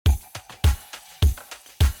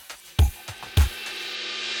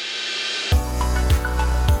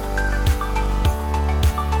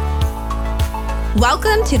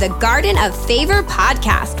Welcome to the Garden of Favor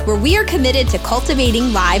podcast, where we are committed to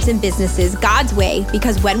cultivating lives and businesses God's way,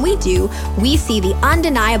 because when we do, we see the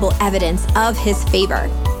undeniable evidence of His favor.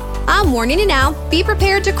 I'm warning you now, be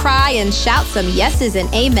prepared to cry and shout some yeses and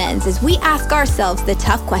amens as we ask ourselves the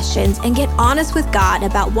tough questions and get honest with God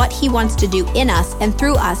about what He wants to do in us and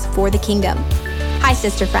through us for the kingdom. Hi,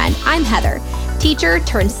 sister friend, I'm Heather. Teacher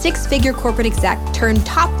turned six-figure corporate exec, turned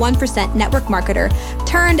top 1% network marketer,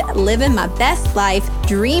 turned living my best life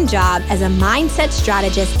dream job as a mindset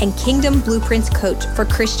strategist and kingdom blueprints coach for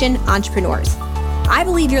Christian entrepreneurs. I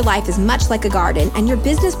believe your life is much like a garden and your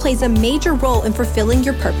business plays a major role in fulfilling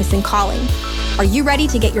your purpose and calling. Are you ready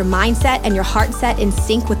to get your mindset and your heart set in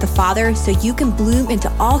sync with the Father so you can bloom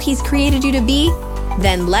into all He's created you to be?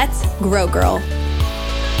 Then let's grow, girl.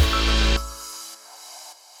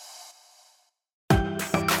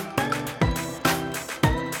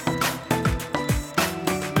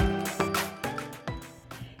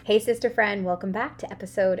 Hey, sister friend, welcome back to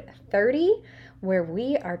episode 30, where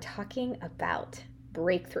we are talking about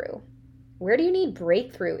breakthrough. Where do you need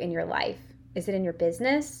breakthrough in your life? Is it in your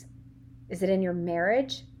business? Is it in your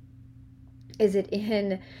marriage? Is it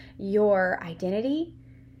in your identity?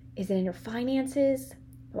 Is it in your finances?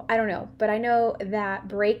 Well, I don't know, but I know that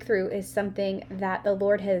breakthrough is something that the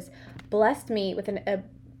Lord has blessed me with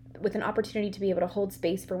an opportunity to be able to hold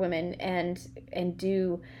space for women and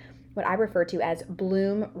do what I refer to as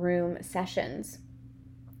bloom room sessions.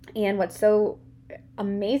 And what's so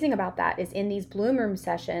amazing about that is in these bloom room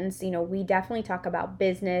sessions, we definitely talk about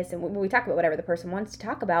business and we talk about whatever the person wants to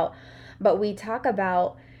talk about, but we talk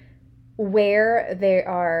about where they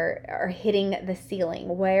are hitting the ceiling,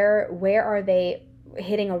 where are they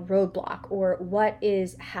hitting a roadblock, or what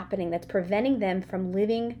is happening that's preventing them from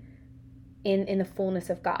living in the fullness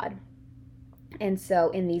of God. And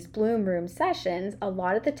so in these bloom room sessions, a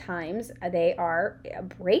lot of the times they are a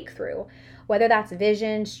breakthrough, whether that's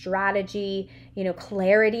vision, strategy,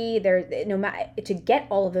 clarity. No matter, to get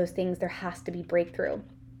all of those things, there has to be breakthrough.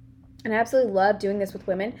 And I absolutely love doing this with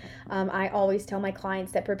women. I always tell my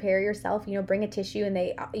clients that prepare yourself, bring a tissue, and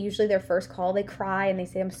they usually their first call, they cry and they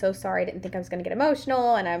say, I'm so sorry, I didn't think I was going to get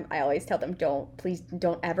emotional. And I always tell them, please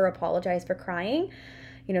don't ever apologize for crying.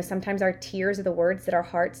 Sometimes our tears are the words that our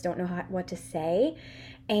hearts don't know what to say.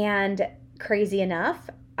 And crazy enough,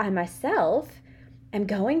 I myself am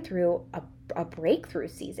going through a breakthrough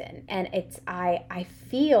season. And I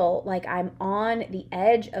feel like I'm on the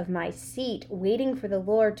edge of my seat waiting for the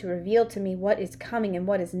Lord to reveal to me what is coming and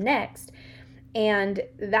what is next. And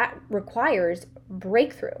that requires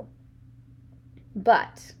breakthrough.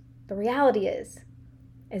 But the reality is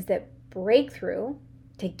that breakthrough,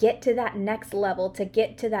 to get to that next level, to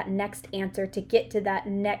get to that next answer, to get to that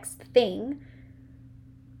next thing,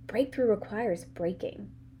 breakthrough requires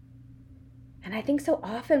breaking. And I think so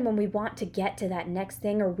often when we want to get to that next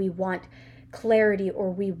thing, or we want clarity,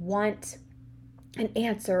 or we want an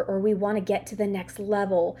answer, or we want to get to the next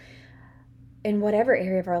level in whatever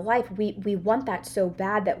area of our life, we want that so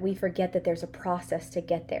bad that we forget that there's a process to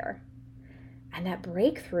get there. And that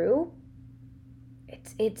breakthrough,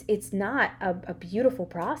 it's not a beautiful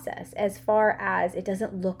process as far as it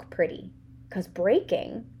doesn't look pretty, because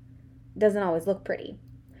breaking doesn't always look pretty.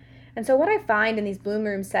 And so what I find in these bloom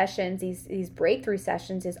room sessions, these breakthrough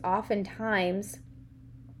sessions, is oftentimes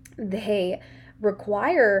they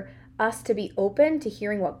require us to be open to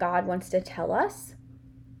hearing what God wants to tell us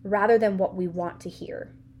rather than what we want to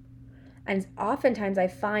hear. And oftentimes I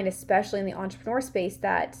find, especially in the entrepreneur space,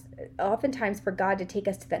 that oftentimes for God to take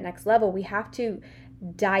us to that next level, we have to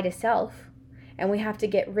die to self, and we have to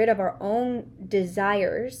get rid of our own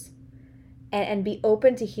desires and be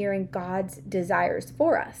open to hearing God's desires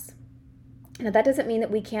for us. Now, that doesn't mean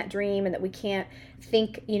that we can't dream and that we can't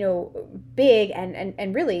think, big.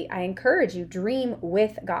 And really, I encourage you, dream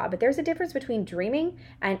with God. But there's a difference between dreaming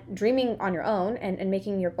and dreaming on your own and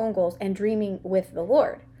making your own goals, and dreaming with the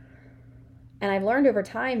Lord. And I've learned over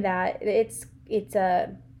time that it's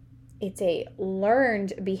a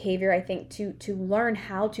learned behavior, I think, to learn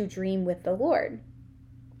how to dream with the Lord.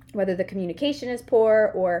 Whether the communication is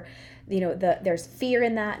poor, or there's fear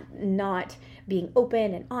in that, not being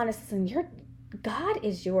open and honest. And God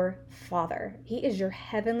is your Father. He is your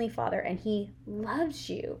heavenly Father, and He loves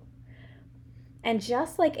you. And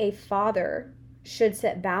just like a father should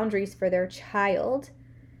set boundaries for their child,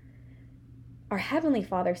 our Heavenly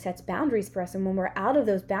Father sets boundaries for us, and when we're out of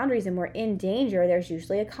those boundaries and we're in danger, there's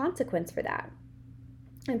usually a consequence for that.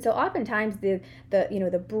 And so oftentimes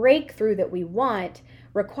the breakthrough that we want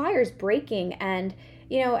requires breaking. And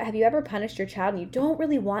have you ever punished your child and you don't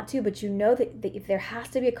really want to, but you know that there has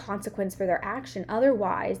to be a consequence for their action,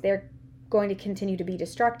 otherwise they're going to continue to be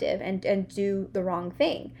destructive and do the wrong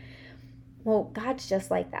thing. Well, God's just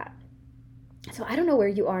like that. So I don't know where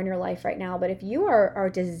you are in your life right now, but if you are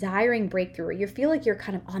desiring breakthrough, or you feel like you're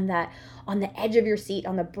kind of on the edge of your seat,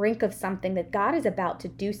 on the brink of something, that God is about to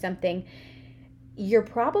do something, you're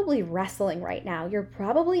probably wrestling right now. You're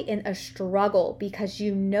probably in a struggle because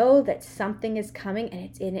you know that something is coming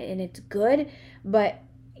and it's good, but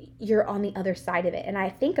you're on the other side of it. And I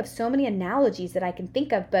think of so many analogies that I can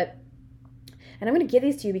think of, and I'm going to give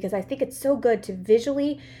these to you because I think it's so good to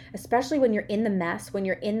visually, especially when you're in the mess, when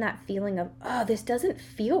you're in that feeling of, oh, this doesn't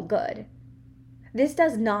feel good. This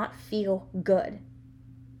does not feel good.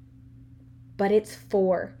 But it's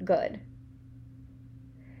for good.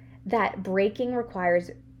 That breakthrough requires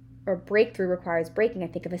breaking, I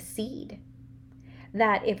think, of a seed.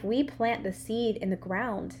 That if we plant the seed in the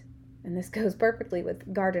ground, and this goes perfectly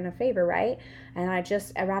with Garden of Favor, right? And I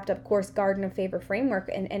wrapped up course Garden of Favor framework,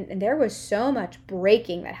 and there was so much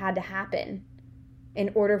breaking that had to happen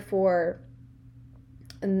in order for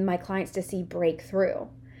my clients to see breakthrough.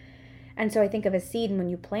 And so I think of a seed, and when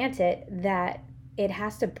you plant it, that it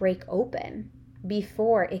has to break open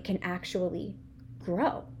before it can actually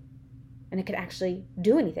grow and it can actually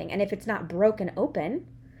do anything. And if it's not broken open,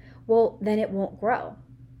 well, then it won't grow.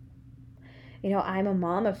 You know, I'm a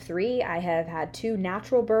mom of 3. I have had 2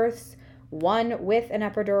 natural births, 1 with an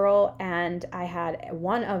epidural, and I had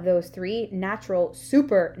one of those 3 natural,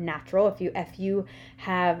 supernatural. If you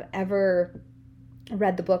have ever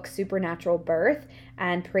read the book Supernatural Birth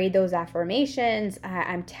and prayed those affirmations,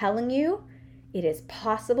 I'm telling you, it is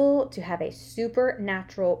possible to have a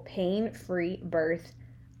supernatural, pain-free birth.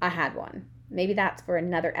 I had one. Maybe that's for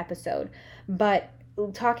another episode. But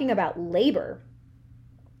talking about labor,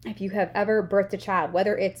 if you have ever birthed a child,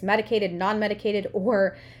 whether it's medicated, non-medicated,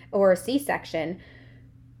 or a C-section,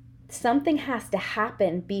 something has to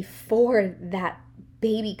happen before that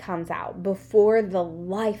baby comes out, before the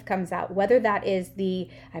life comes out. Whether that is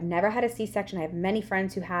I've never had a C-section. I have many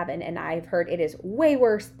friends who have, and I've heard it is way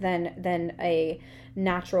worse than a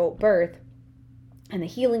natural birth and the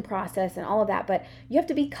healing process and all of that. But you have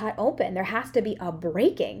to be cut open. There has to be a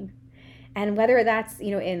breaking. And whether that's,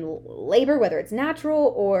 in labor, whether it's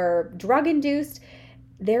natural or drug induced,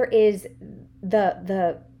 there is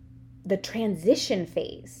the transition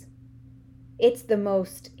phase. It's the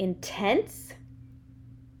most intense,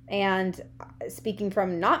 and speaking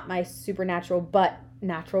from not my supernatural but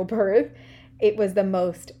natural birth, it was the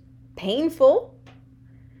most painful.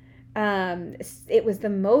 It was the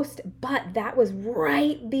most, but that was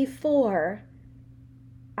right before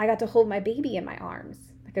I got to hold my baby in my arms.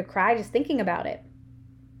 I could cry just thinking about it.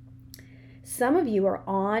 Some of you are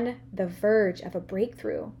on the verge of a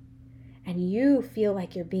breakthrough and you feel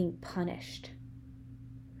like you're being punished.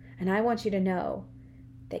 And I want you to know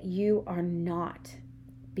that you are not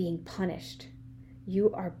being punished.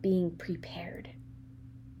 You are being prepared.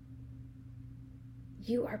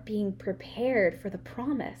 You are being prepared for the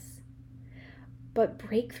promise. But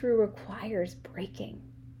breakthrough requires breaking.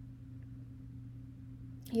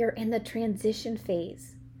 You're in the transition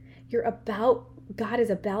phase. God is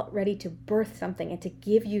about ready to birth something and to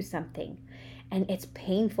give you something. And it's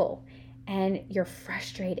painful and you're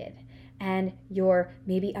frustrated and you're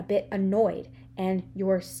maybe a bit annoyed and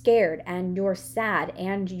you're scared and you're sad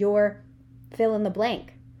and you're fill in the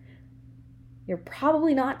blank. You're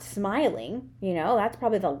probably not smiling, that's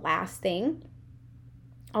probably the last thing.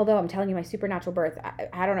 Although I'm telling you, my supernatural birth,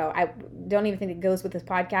 I don't know. I don't even think it goes with this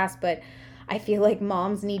podcast, but I feel like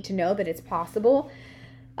moms need to know that it's possible.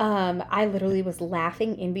 I literally was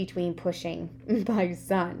laughing in between pushing my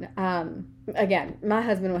son. Again, my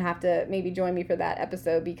husband will have to maybe join me for that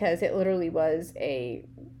episode because it literally was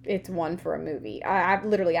it's one for a movie. I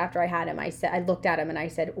literally, after I had him, I looked at him and I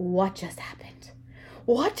said, what just happened?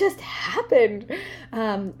 What just happened?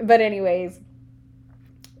 But anyways,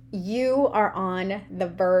 you are on the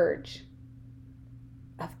verge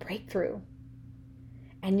of breakthrough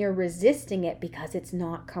and you're resisting it because it's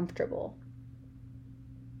not comfortable.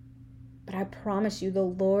 But I promise you, the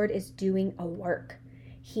Lord is doing a work.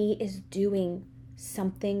 He is doing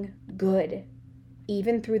something good,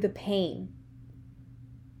 even through the pain.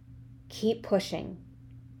 Keep pushing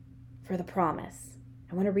for the promise.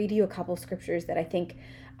 I want to read you a couple scriptures that I think,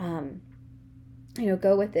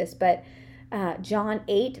 go with this. But John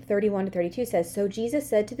 8:31-32 says, "So Jesus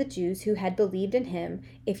said to the Jews who had believed in him,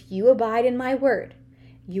 'If you abide in my word,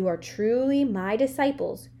 you are truly my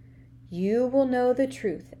disciples. You will know the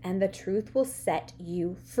truth, and the truth will set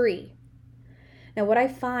you free.'" Now, what I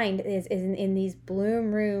find is in these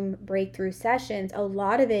Bloom Room breakthrough sessions, a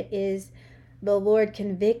lot of it is the Lord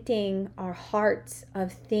convicting our hearts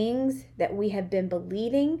of things that we have been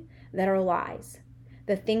believing that are lies,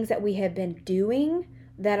 the things that we have been doing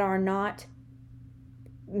that are not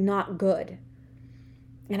good.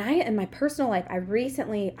 And in my personal life, I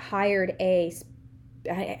recently hired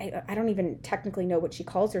I don't even technically know what she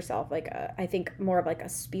calls herself, I think more of like a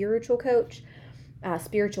spiritual coach,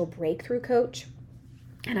 spiritual breakthrough coach.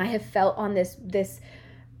 And I have felt on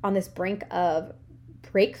this brink of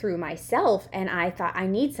breakthrough myself, and I thought I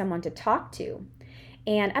need someone to talk to.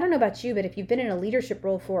 And I don't know about you, but if you've been in a leadership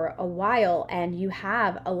role for a while and you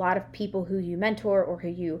have a lot of people who you mentor or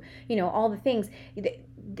who all the things,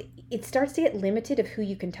 it starts to get limited of who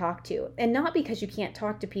you can talk to. And not because you can't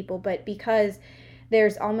talk to people, but because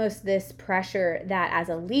there's almost this pressure that as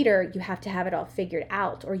a leader, you have to have it all figured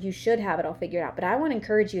out, or you should have it all figured out. But I want to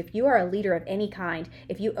encourage you, if you are a leader of any kind,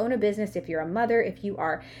 if you own a business, if you're a mother, if you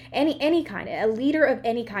are any kind, a leader of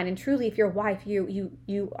any kind, and truly if you're a wife,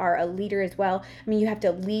 you are a leader as well. I mean, you have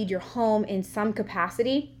to lead your home in some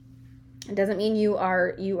capacity. It doesn't mean you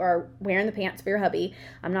are wearing the pants for your hubby.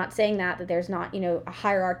 I'm not saying that there's not, a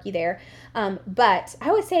hierarchy there. But I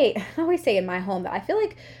always say in my home that I feel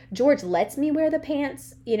like George lets me wear the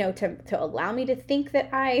pants, to allow me to think that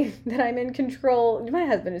I'm in control. My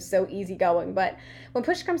husband is so easygoing, but when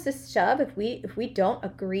push comes to shove, if we don't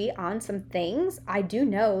agree on some things, I do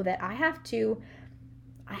know that I have to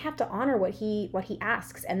honor what he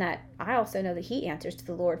asks, and that I also know that he answers to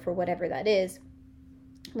the Lord for whatever that is.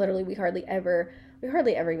 Literally, we hardly ever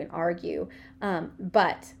even argue.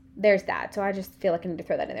 But there's that. So I just feel like I need to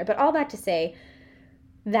throw that in there. But all that to say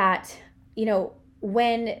that,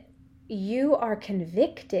 when you are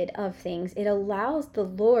convicted of things, it allows the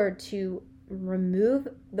Lord to remove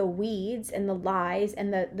the weeds and the lies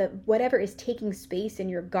and the whatever is taking space in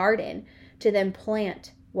your garden, to then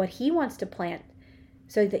plant what he wants to plant,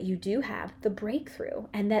 so that you do have the breakthrough,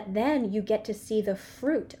 and that then you get to see the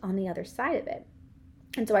fruit on the other side of it.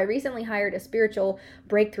 And so I recently hired a spiritual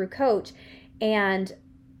breakthrough coach, and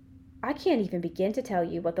I can't even begin to tell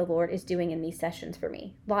you what the Lord is doing in these sessions for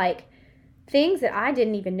me. Like, things that I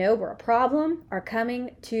didn't even know were a problem are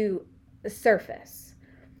coming to the surface.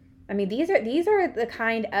 I mean, these are the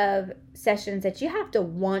kind of sessions that you have to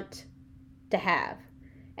want to have,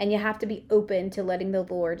 and you have to be open to letting the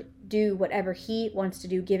Lord do whatever he wants to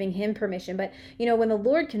do, giving him permission. But when the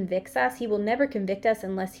Lord convicts us, he will never convict us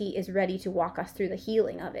unless he is ready to walk us through the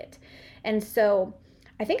healing of it. And so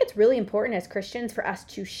I think it's really important as Christians for us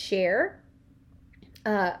to share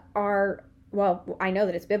I know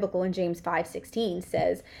that it's biblical, in James 5:16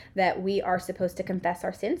 says that we are supposed to confess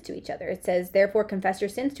our sins to each other. It says, therefore, confess your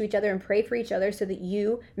sins to each other and pray for each other so that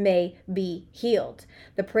you may be healed.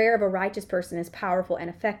 The prayer of a righteous person is powerful and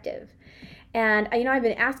effective. And, I've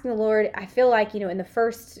been asking the Lord, I feel like, in the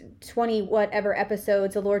first 20 whatever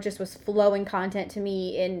episodes, the Lord just was flowing content to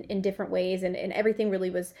me in different ways, and everything really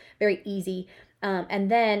was very easy.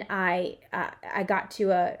 And then I got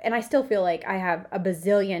to and I still feel like I have a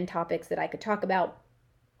bazillion topics that I could talk about,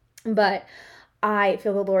 but I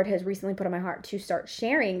feel the Lord has recently put on my heart to start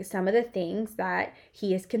sharing some of the things that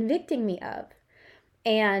he is convicting me of.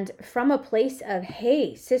 And from a place of,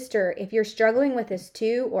 hey, sister, if you're struggling with this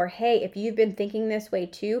too, or hey, if you've been thinking this way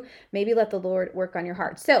too, maybe let the Lord work on your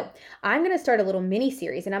heart. So I'm going to start a little mini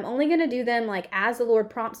series, and I'm only going to do them like as the Lord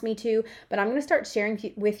prompts me to, but I'm going to start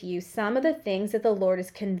sharing with you some of the things that the Lord has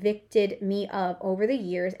convicted me of over the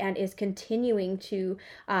years and is continuing to,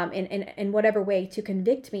 in whatever way, to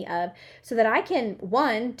convict me of, so that I can,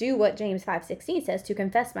 one, do what James 5:16 says, to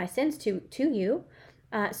confess my sins to you.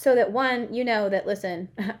 So that one, that, listen,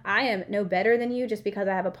 I am no better than you just because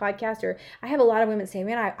I have a podcast. Or I have a lot of women say,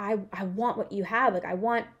 man, I want what you have. Like, I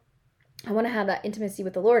want to have that intimacy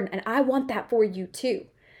with the Lord, and I want that for you too.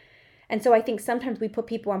 And so I think sometimes we put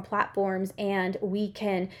people on platforms and we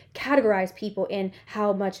can categorize people in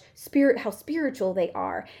how spiritual they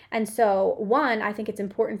are. And so, one, I think it's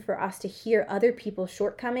important for us to hear other people's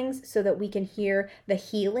shortcomings so that we can hear the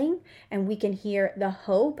healing, and we can hear the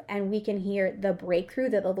hope, and we can hear the breakthrough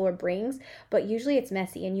that the Lord brings. But usually it's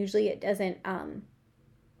messy, and usually it doesn't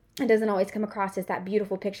always come across as that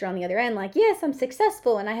beautiful picture on the other end. Like, yes, I'm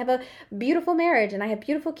successful, and I have a beautiful marriage, and I have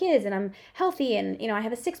beautiful kids, and I'm healthy, and, I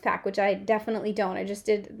have a six-pack, which I definitely don't. I just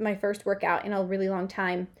did my first workout in a really long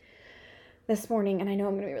time this morning, and I know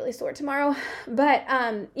I'm going to be really sore tomorrow. But,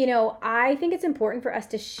 I think it's important for us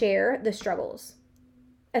to share the struggles,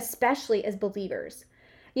 especially as believers.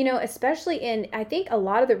 I think a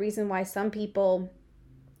lot of the reason why some people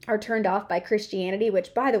are turned off by Christianity,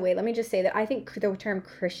 which, by the way, let me just say that I think the term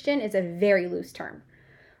Christian is a very loose term.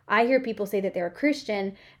 I hear people say that they're a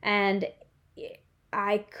Christian, and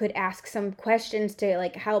I could ask some questions to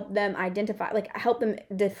like help them identify, like help them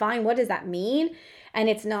define what does that mean. And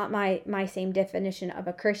it's not my same definition of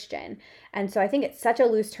a Christian. And so I think it's such a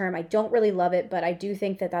loose term. I don't really love it, but I do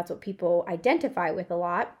think that that's what people identify with a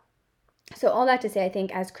lot. So all that to say, I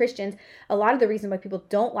think as Christians, a lot of the reason why people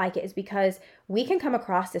don't like it is because we can come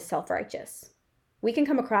across as self-righteous. We can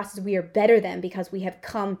come across as we are better than because we have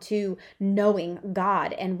come to knowing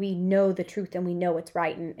God and we know the truth and we know it's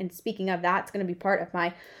right. And speaking of that, it's going to be part of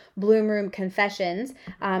my Bloom Room Confessions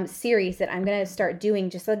series that I'm going to start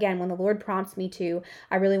doing. Just again, when the Lord prompts me to,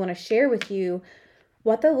 I really want to share with you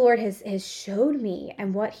what the Lord has showed me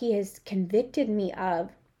and what he has convicted me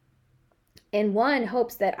of. In one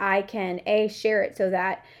hopes that I can share it so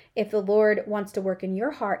that if the Lord wants to work in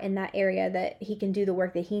your heart in that area, that he can do the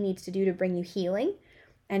work that he needs to do to bring you healing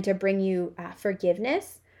and to bring you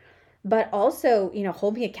forgiveness, but also,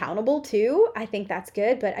 hold me accountable too. I think that's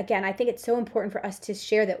good. But again, I think it's so important for us to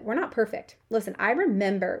share that we're not perfect. Listen, I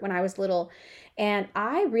remember when I was little and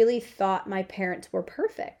I really thought my parents were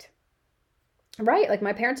perfect, right? Like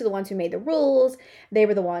my parents are the ones who made the rules. They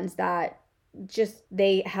were the ones that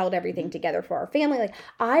they held everything together for our family. Like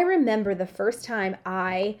I remember the first time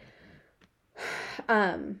I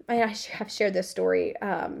have shared this story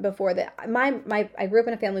before that I grew up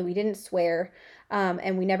in a family, we didn't swear,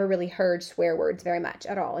 and we never really heard swear words very much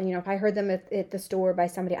at all. And, if I heard them at the store by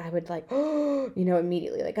somebody, I would like,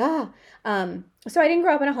 immediately like, so I didn't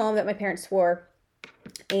grow up in a home that my parents swore.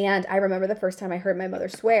 And I remember the first time I heard my mother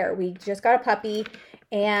swear. We just got a puppy,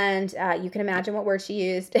 and you can imagine what word she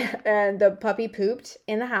used. And the puppy pooped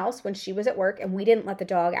in the house when she was at work, and we didn't let the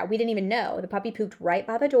dog out. We didn't even know. The puppy pooped right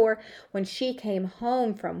by the door. When she came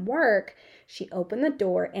home from work, she opened the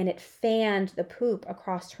door, and it fanned the poop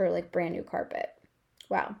across her like brand new carpet.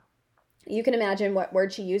 Wow. You can imagine what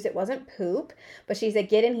word she used. It wasn't poop, but she said,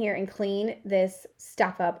 "Get in here and clean this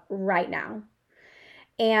stuff up right now."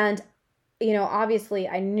 And obviously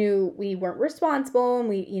I knew we weren't responsible and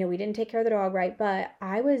we didn't take care of the dog right, but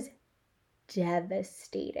I was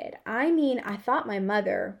devastated. I mean, I thought my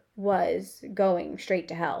mother was going straight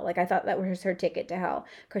to hell. Like I thought that was her ticket to hell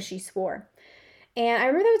because she swore. And I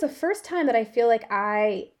remember that was the first time that I feel like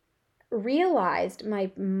I realized my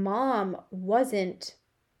mom wasn't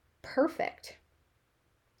perfect.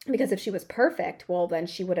 Because if she was perfect, well, then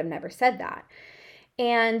she would have never said that.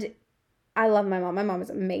 And I love my mom. My mom is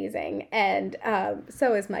amazing. And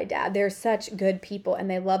so is my dad. They're such good people and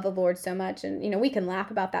they love the Lord so much. And, we can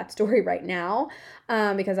laugh about that story right now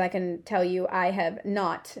because I can tell you I have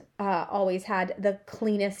not always had the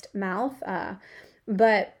cleanest mouth.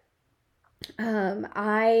 But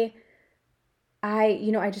I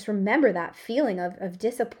just remember that feeling of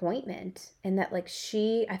disappointment and that like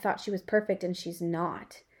I thought she was perfect and she's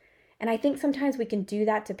not. And I think sometimes we can do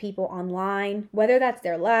that to people online, whether that's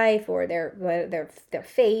their life or their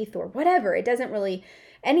faith or whatever. It doesn't really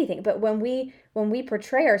anything. But when we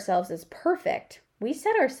portray ourselves as perfect, we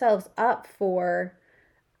set ourselves up for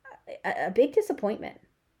a big disappointment.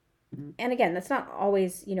 Mm-hmm. And again, that's not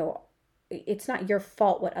always, it's not your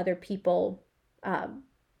fault what other people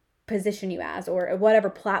position you as or whatever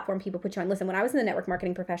platform people put you on. Listen, when I was in the network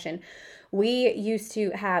marketing profession, we used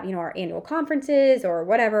to have, our annual conferences or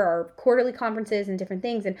whatever, our quarterly conferences and different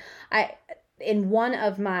things. And in one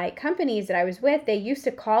of my companies that I was with, they used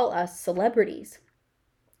to call us celebrities.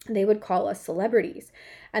 They would call us celebrities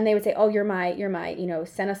and they would say, "Oh, you're my,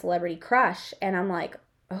 Senna celebrity crush." And I'm like,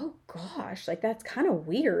 oh gosh, like that's kind of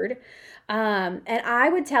weird. And I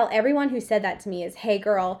would tell everyone who said that to me is, "Hey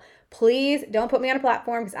girl, please don't put me on a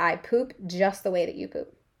platform because I poop just the way that you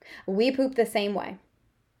poop. We poop the same way,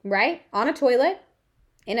 right? On a toilet,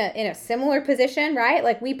 in a similar position, right?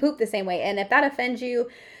 Like we poop the same way. And if that offends you,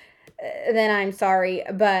 then I'm sorry,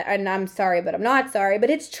 but I'm not sorry, but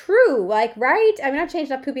it's true. Like, right? I mean, I've changed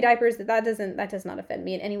enough poopy diapers that does not offend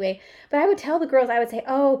me in any way. But I would tell the girls, I would say,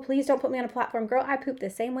 "Oh, please don't put me on a platform. Girl, I poop the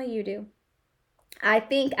same way you do." I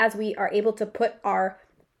think as we are able to put our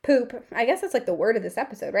poop, I guess that's like the word of this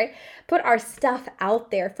episode, right? Put our stuff out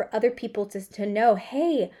there for other people to know,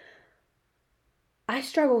 hey, I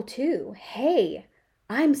struggle too. Hey,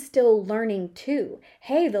 I'm still learning too.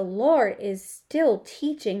 Hey, the Lord is still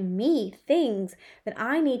teaching me things that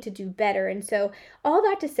I need to do better. And so all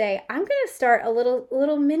that to say, I'm going to start a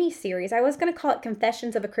little mini series. I was going to call it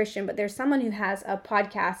Confessions of a Christian, but there's someone who has a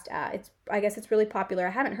podcast. I guess it's really popular.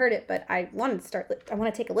 I haven't heard it, but I want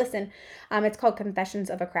to take a listen. It's called Confessions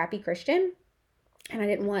of a Crappy Christian. And I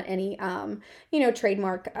didn't want any,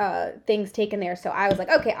 trademark things taken there. So I was like,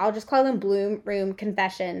 okay, I'll just call them Bloom Room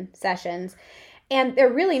Confession Sessions. And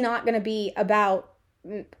they're really not going to be about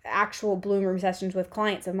actual bloom room sessions with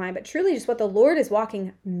clients of mine, but truly just what the Lord is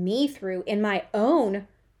walking me through in my own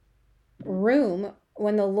room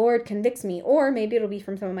when the Lord convicts me, or maybe it'll be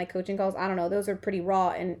from some of my coaching calls. I don't know. Those are pretty raw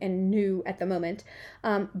and new at the moment.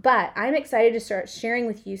 But I'm excited to start sharing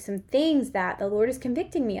with you some things that the Lord is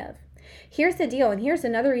convicting me of. Here's the deal, and here's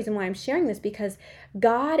another reason why I'm sharing this, because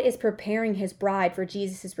God is preparing his bride for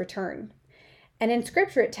Jesus' return. And in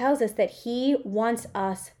scripture, it tells us that he wants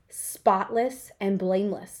us spotless and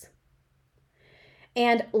blameless.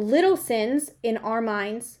 And little sins in our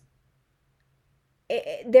minds,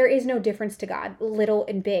 there is no difference to God, little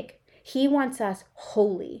and big. He wants us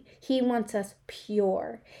holy. He wants us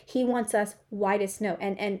pure. He wants us white as snow.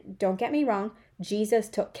 And don't get me wrong, Jesus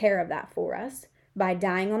took care of that for us by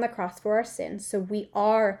dying on the cross for our sins. So we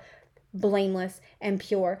are blameless and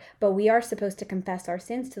pure, but we are supposed to confess our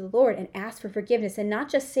sins to the Lord and ask for forgiveness, and not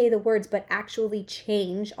just say the words, but actually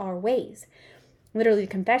change our ways. Literally,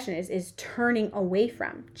 confession is turning away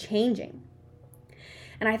from, changing.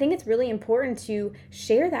 And I think it's really important to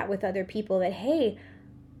share that with other people, that, hey,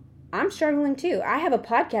 I'm struggling too. I have a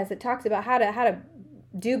podcast that talks about how to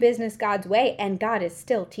do business God's way, and God is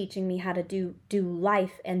still teaching me how to do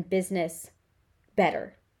life and business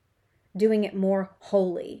better, doing it more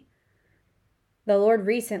holy. The Lord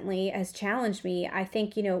recently has challenged me. I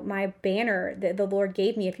think, my banner that the Lord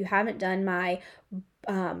gave me, if you haven't done my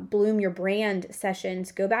Bloom Your Brand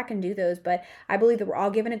sessions, go back and do those. But I believe that we're all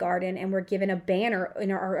given a garden, and we're given a banner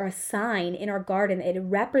or a sign in our garden. It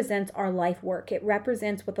represents our life work. It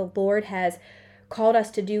represents what the Lord has called us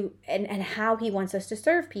to do and how he wants us to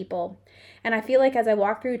serve people. And I feel like as I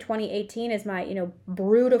walk through 2018 as my,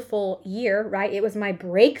 brutal year, right? It was my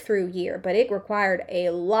breakthrough year, but it required a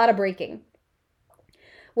lot of breaking.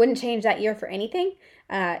 Wouldn't change that year for anything.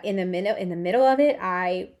 In the middle of it,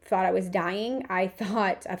 I thought I was dying. I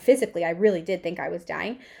thought physically, I really did think I was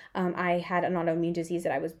dying. I had an autoimmune disease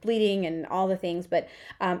that I was bleeding and all the things, but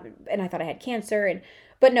and I thought I had cancer.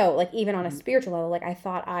 But no, like even on a spiritual level, like I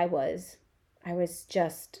thought I was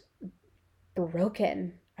just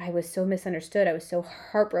broken. I was so misunderstood. I was so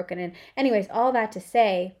heartbroken. And anyways, all that to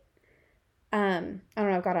say, I don't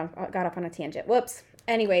know. I got off on a tangent. Whoops.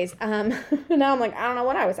 Anyways, now I'm like, I don't know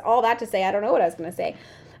what I was, all that to say, I don't know what I was going to say,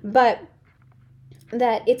 but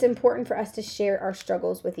that it's important for us to share our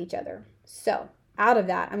struggles with each other. So out of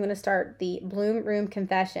that, I'm going to start the Bloom Room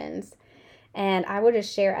Confessions, and I will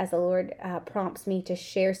just share as the Lord prompts me to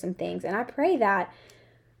share some things. And I pray that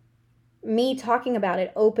me talking about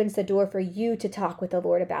it opens the door for you to talk with the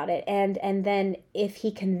Lord about it. And then if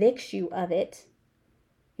he convicts you of it,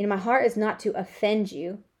 my heart is not to offend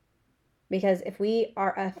you. Because if we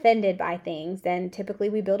are offended by things, then typically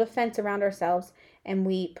we build a fence around ourselves and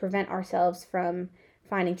we prevent ourselves from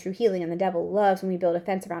finding true healing. And the devil loves when we build a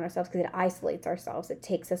fence around ourselves because it isolates ourselves. It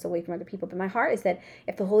takes us away from other people. But my heart is that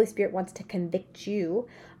if the Holy Spirit wants to convict you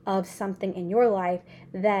of something in your life,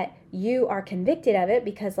 that you are convicted of it.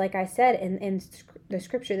 Because like I said in the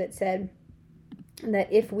scripture that said that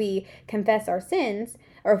if we confess our sins,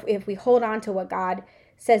 or if we hold on to what God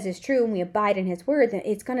says is true and we abide in his word, then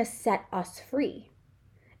it's going to set us free.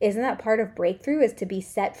 Isn't that part of breakthrough, is to be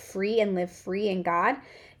set free and live free in God?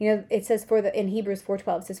 It says in Hebrews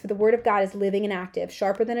 4:12, it says, for the word of God is living and active,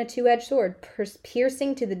 sharper than a two-edged sword,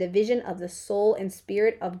 piercing to the division of the soul and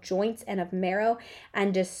spirit, of joints and of marrow,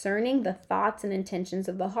 and discerning the thoughts and intentions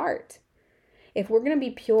of the heart. If we're going to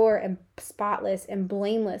be pure and spotless and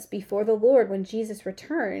blameless before the Lord when Jesus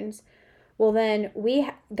returns, well, then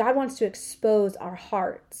God wants to expose our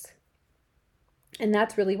hearts. And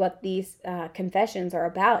that's really what these confessions are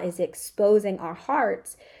about, is exposing our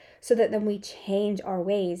hearts so that then we change our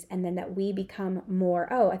ways, and then that we become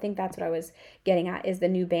more. I think that's what I was getting at, is the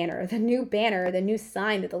new banner. The new banner, the new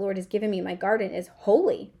sign that the Lord has given me in my garden is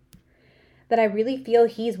holy. That I really feel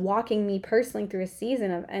he's walking me personally through a season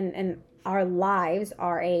of, and our lives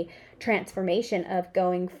are a transformation of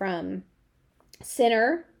going from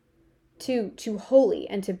sinner to holy,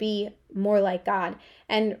 and to be more like God.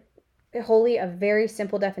 And holy, a very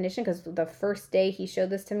simple definition, because the first day he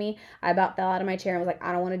showed this to me, I about fell out of my chair and was like,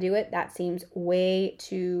 I don't want to do it. That seems way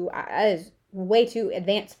too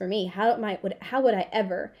advanced for me. How would I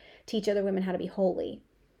ever teach other women how to be holy?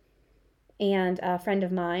 And a friend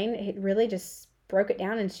of mine, it really just broke it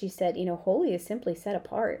down, and she said, holy is simply set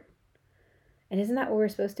apart. And isn't that what we're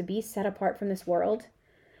supposed to be, set apart from this world?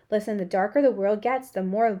 Listen, the darker the world gets, the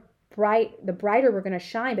brighter we're going to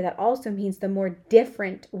shine, but that also means the more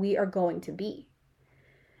different we are going to be.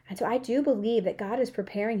 And so I do believe that God is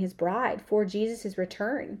preparing his bride for Jesus'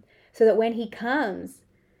 return, so that when he comes,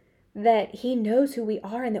 that he knows who we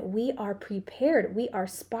are and that we are prepared. We are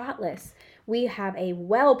spotless. We have a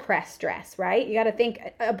well-pressed dress, right? You got to think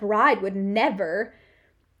a bride would never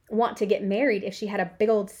want to get married if she had a big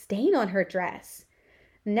old stain on her dress.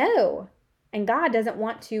 No. And God doesn't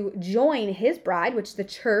want to join his bride, which the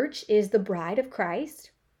church is the bride of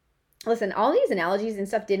Christ. Listen, all these analogies and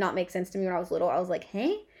stuff did not make sense to me when I was little. I was like,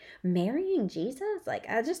 hey, marrying Jesus? Like,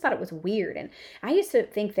 I just thought it was weird. And I used to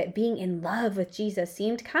think that being in love with Jesus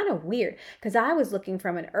seemed kind of weird because I was looking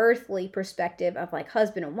from an earthly perspective of like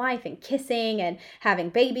husband and wife and kissing and having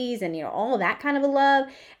babies and, all that kind of a love.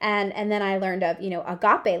 And then I learned of,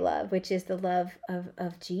 agape love, which is the love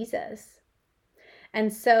of Jesus.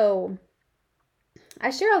 And so I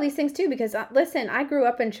share all these things too because, listen, I grew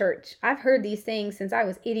up in church. I've heard these things since I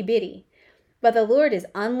was itty bitty. But the Lord is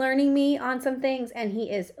unlearning me on some things and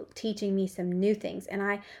he is teaching me some new things.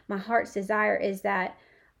 And my heart's desire is that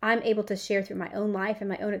I'm able to share through my own life and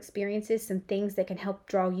my own experiences some things that can help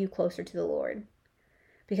draw you closer to the Lord.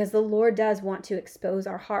 Because the Lord does want to expose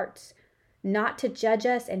our hearts, not to judge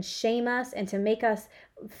us and shame us and to make us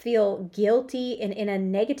feel guilty in a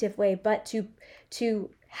negative way, but to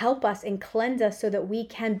help us and cleanse us so that we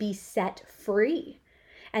can be set free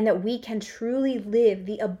and that we can truly live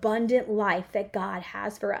the abundant life that God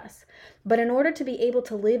has for us. But in order to be able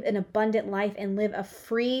to live an abundant life and live a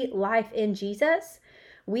free life in Jesus,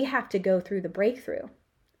 we have to go through the breakthrough.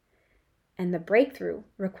 And the breakthrough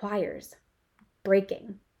requires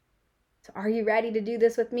breaking. So are you ready to do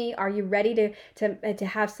this with me? Are you ready to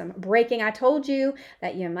have some breaking? I told you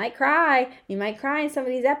that you might cry. You might cry in some of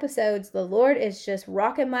these episodes. The Lord is just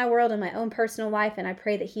rocking my world in my own personal life, and I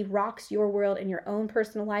pray that he rocks your world in your own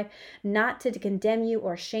personal life, not to condemn you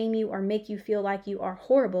or shame you or make you feel like you are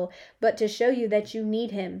horrible, but to show you that you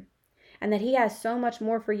need him and that he has so much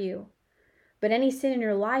more for you. But any sin in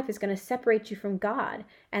your life is going to separate you from God,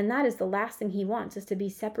 and that is the last thing he wants, is to be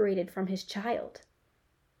separated from his child.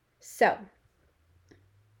 So,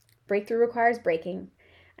 breakthrough requires breaking,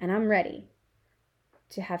 and I'm ready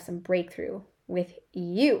to have some breakthrough with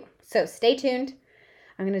you. So stay tuned.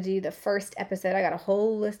 I'm going to do the first episode. I got a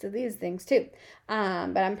whole list of these things too, but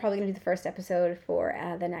I'm probably going to do the first episode for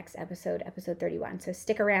the next episode, episode 31. So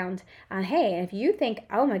stick around. Hey, and if you think,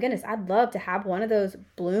 oh my goodness, I'd love to have one of those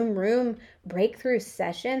Bloom Room breakthrough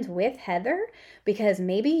sessions with Heather, because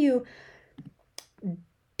maybe you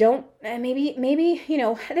don't, maybe,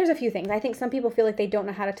 there's a few things. I think some people feel like they don't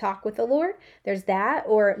know how to talk with the Lord. There's that,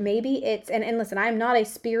 or maybe it's, and listen, I'm not a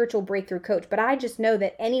spiritual breakthrough coach, but I just know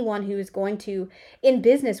that anyone who is going to, in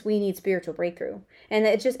business, we need spiritual breakthrough. And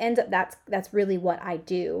it just ends up, that's really what I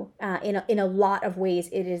do. In a lot of ways,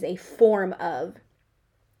 it is a form of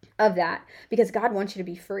that, because God wants you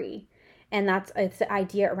to be free. And it's the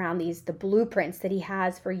idea around the blueprints that he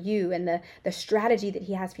has for you and the strategy that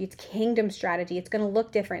he has for you. It's kingdom strategy. It's going to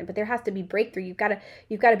look different, but there has to be breakthrough. You've got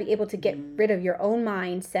to be able to get rid of your own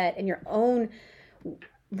mindset and your own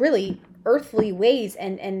really earthly ways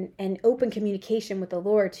and open communication with the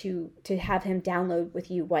Lord to have him download with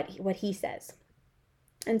you what he says.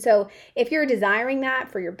 And so if you're desiring that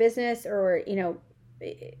for your business or,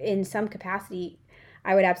 in some capacity,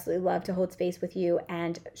 I would absolutely love to hold space with you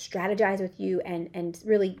and strategize with you and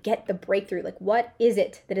really get the breakthrough. Like, what is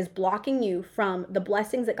it that is blocking you from the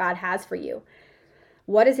blessings that God has for you?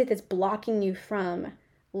 What is it that's blocking you from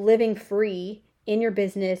living free in your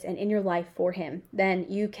business and in your life for him? Then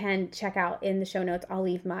you can check out in the show notes. I'll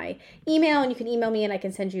leave my email, and you can email me and I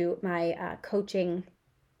can send you my coaching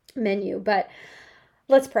menu. But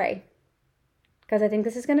let's pray, because I think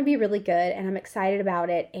this is going to be really good and I'm excited about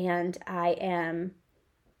it. And I am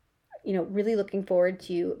really looking forward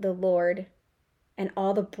to the Lord and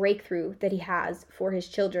all the breakthrough that he has for his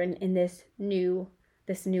children in this new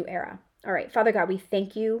era. All right, Father God, we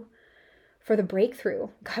thank you for the breakthrough.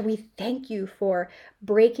 God, we thank you for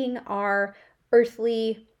breaking our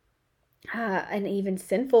earthly and even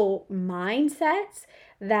sinful mindsets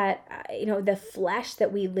that, the flesh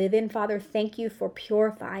that we live in. Father, thank you for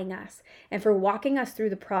purifying us and for walking us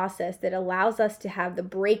through the process that allows us to have the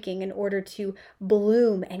breaking in order to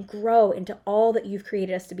bloom and grow into all that you've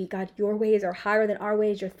created us to be. God, your ways are higher than our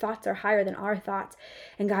ways. Your thoughts are higher than our thoughts.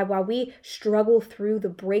 And God, while we struggle through the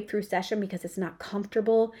breakthrough session because it's not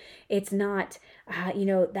comfortable, it's not,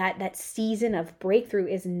 that season of breakthrough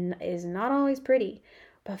is not always pretty.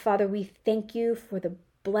 But Father, we thank you for the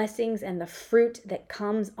blessings and the fruit that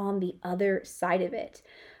comes on the other side of it.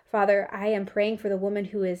 Father, I am praying for the woman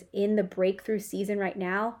who is in the breakthrough season right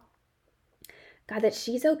now. God, that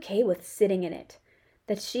she's okay with sitting in it,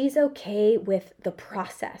 that she's okay with the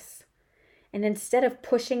process. And instead of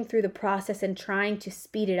pushing through the process and trying to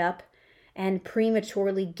speed it up and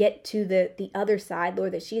prematurely get to the other side,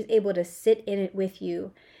 Lord, that she's able to sit in it with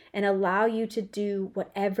you and allow you to do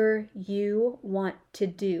whatever you want to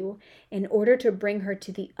do in order to bring her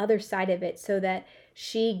to the other side of it so that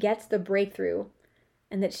she gets the breakthrough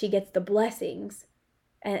and that she gets the blessings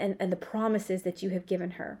and the promises that you have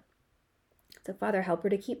given her. So Father, help her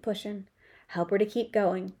to keep pushing, help her to keep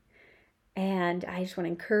going. And I just want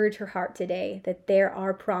to encourage her heart today that there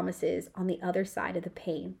are promises on the other side of the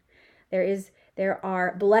pain. There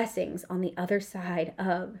are blessings on the other side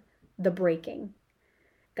of the breaking.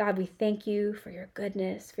 God, we thank you for your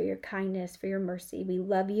goodness, for your kindness, for your mercy. We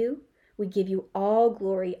love you. We give you all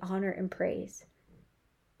glory, honor, and praise.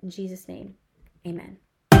 In Jesus' name, amen.